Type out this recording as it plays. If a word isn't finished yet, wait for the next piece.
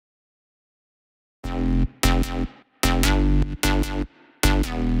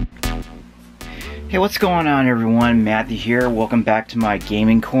Hey, what's going on everyone? Matthew here. Welcome back to my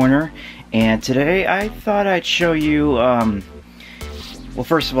gaming corner. And today I thought I'd show you, well,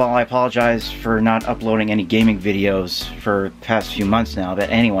 first of all, I apologize for not uploading any gaming videos for the past few months now, but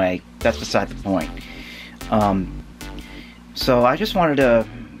anyway, that's beside the point. So I just wanted to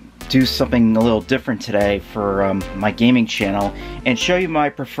do something a little different today for my gaming channel and show you my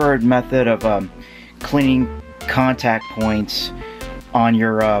preferred method of cleaning contact points on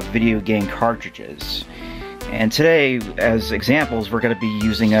your video game cartridges. And today, as examples, we're going to be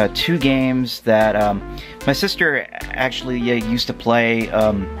using two games that my sister actually used to play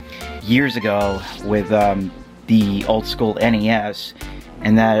years ago with the old school NES,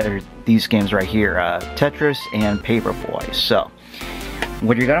 and that are these games right here, Tetris and Paperboy. So,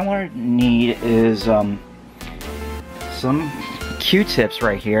 what you're going to want to need is some Q-tips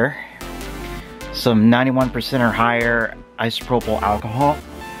right here, some 91% or higher isopropyl alcohol,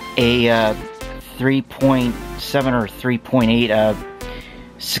 a 3.7 or 3.8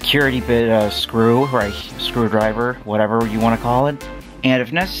 security bit screwdriver, whatever you want to call it. And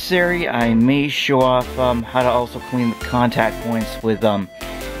if necessary, I may show off how to also clean the contact points with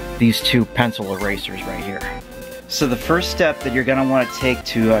these two pencil erasers right here. So the first step that you're going to want to take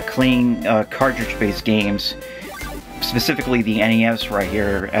to clean cartridge-based games, specifically the NES right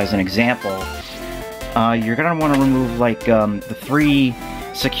here as an example, you're going to want to remove like the three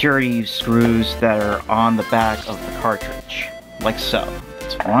security screws that are on the back of the cartridge, like so.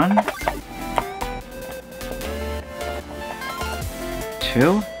 That's 1,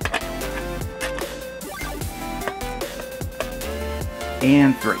 2,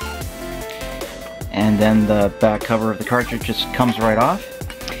 and 3. And then the back cover of the cartridge just comes right off.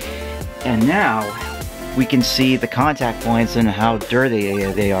 And now we can see the contact points and how dirty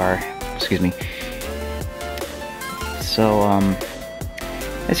they are. Excuse me. So,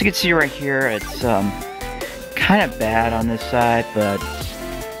 as you can see right here, it's kind of bad on this side, but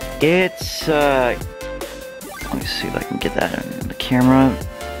it's, let me see if I can get that in the camera,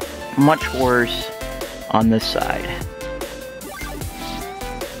 much worse on this side.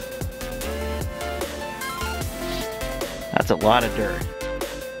 That's a lot of dirt.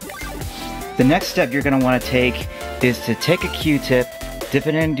 The next step you're going to want to take is to take a Q-tip, dip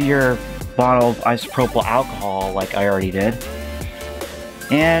it into your bottle of isopropyl alcohol like I already did,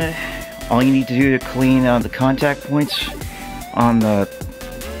 and all you need to do to clean the contact points on the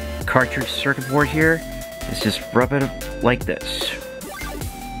cartridge circuit board here is just rub it like this,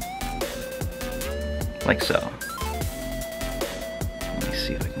 like so. Let me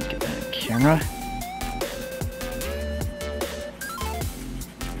see if I can get that in camera.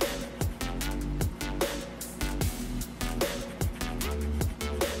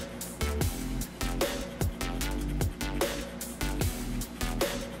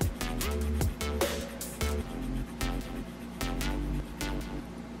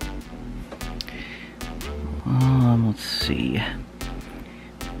 Let's see.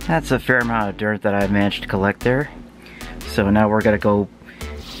 That's a fair amount of dirt that I've managed to collect there. So now we're going to go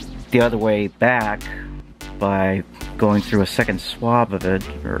the other way back by going through a second swab of it,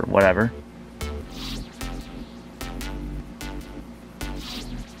 or whatever.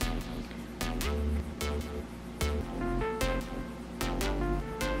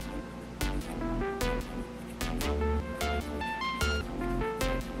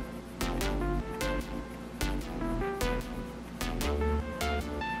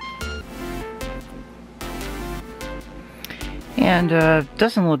 And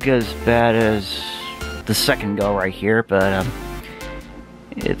doesn't look as bad as the second go right here, but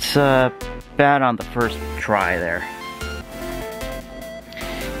it's bad on the first try there.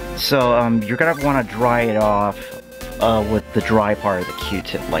 So you're gonna want to dry it off with the dry part of the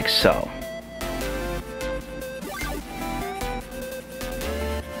Q-tip, like so.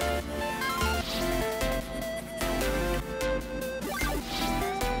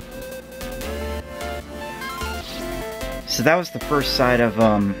 So that was the first side of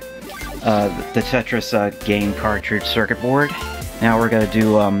the Tetris game cartridge circuit board. Now we're going to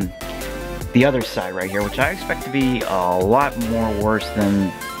do the other side right here, which I expect to be a lot more worse than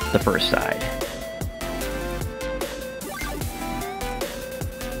the first side.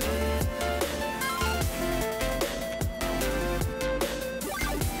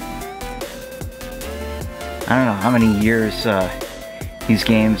 I don't know how many years these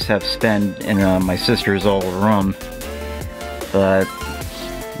games have spent in my sister's old room, but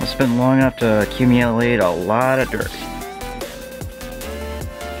it's been long enough to accumulate a lot of dirt.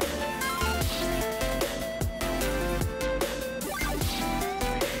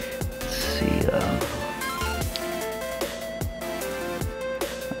 Let's see,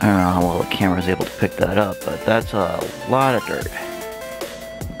 I don't know how well the camera is able to pick that up, but that's a lot of dirt.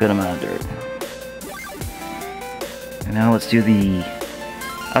 Good amount of dirt. And now let's do the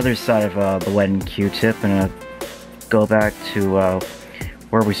other side of the lead and Q-tip and go back to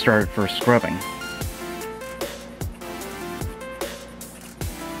where we started for scrubbing.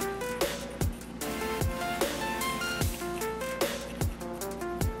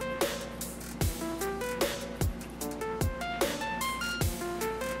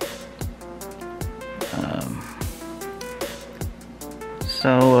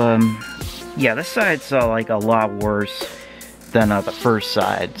 Yeah, this side's like a lot worse than the first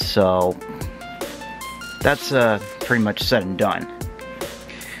side, so that's pretty much said and done.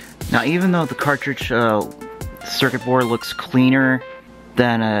 Now, even though the cartridge circuit board looks cleaner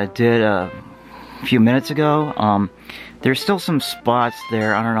than it did a few minutes ago, there's still some spots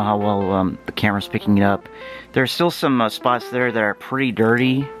there. I don't know how well the camera's picking it up. There's still some spots there that are pretty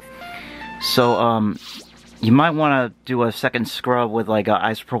dirty, so you might want to do a second scrub with like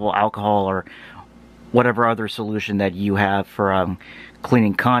isopropyl alcohol or whatever other solution that you have for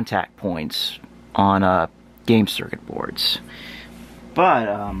cleaning contact points on game circuit boards.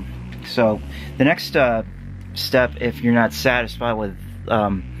 But so the next step, if you're not satisfied with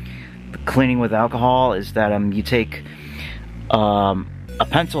cleaning with alcohol, is that you take a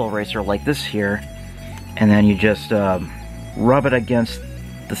pencil eraser like this here, and then you just rub it against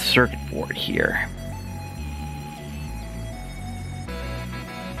the circuit board here.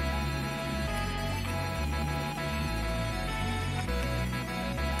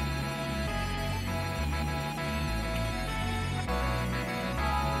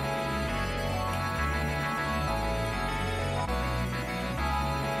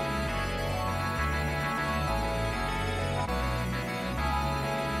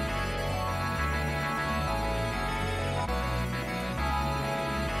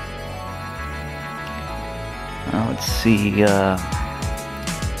 Let's see, I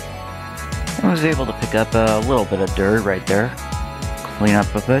was able to pick up a little bit of dirt right there, clean up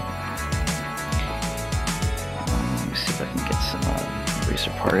a bit. Let me see if I can get some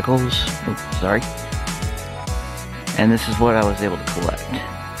eraser particles. Oops, sorry. And this is what I was able to collect.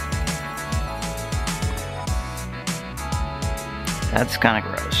 That's kind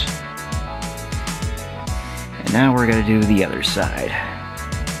of gross. And now we're going to do the other side.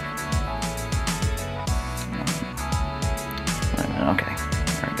 Okay,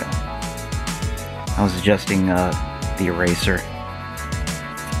 there we go. I was adjusting the eraser.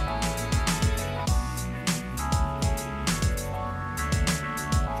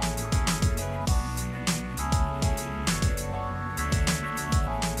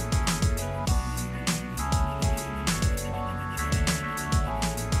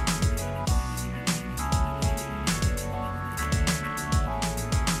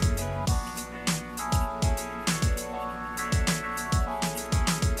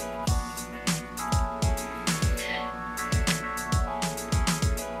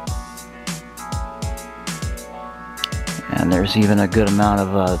 And there's even a good amount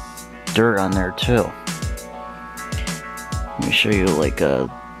of dirt on there too. Let me show you like the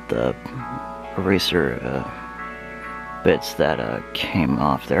eraser bits that came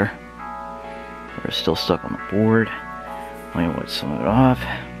off there. They're still stuck on the board. Let me wipe some of it off.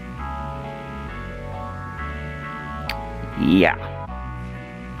 Yeah.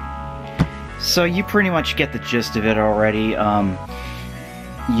 So you pretty much get the gist of it already.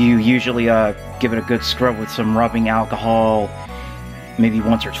 You usually give it a good scrub with some rubbing alcohol, maybe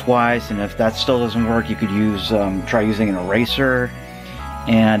once or twice, and if that still doesn't work, you could use try using an eraser.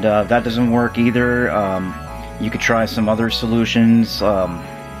 And if that doesn't work either, you could try some other solutions. I'm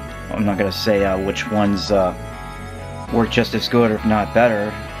not going to say which ones work just as good or if not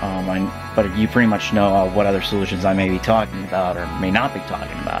better, but you pretty much know what other solutions I may be talking about or may not be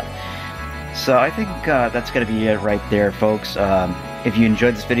talking about. So I think that's going to be it right there, folks. If you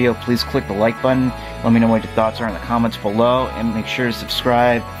enjoyed this video, please click the like button. Let me know what your thoughts are in the comments below, and make sure to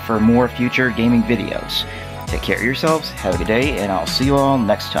subscribe for more future gaming videos. Take care of yourselves, have a good day, and I'll see you all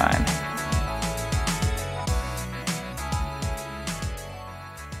next time.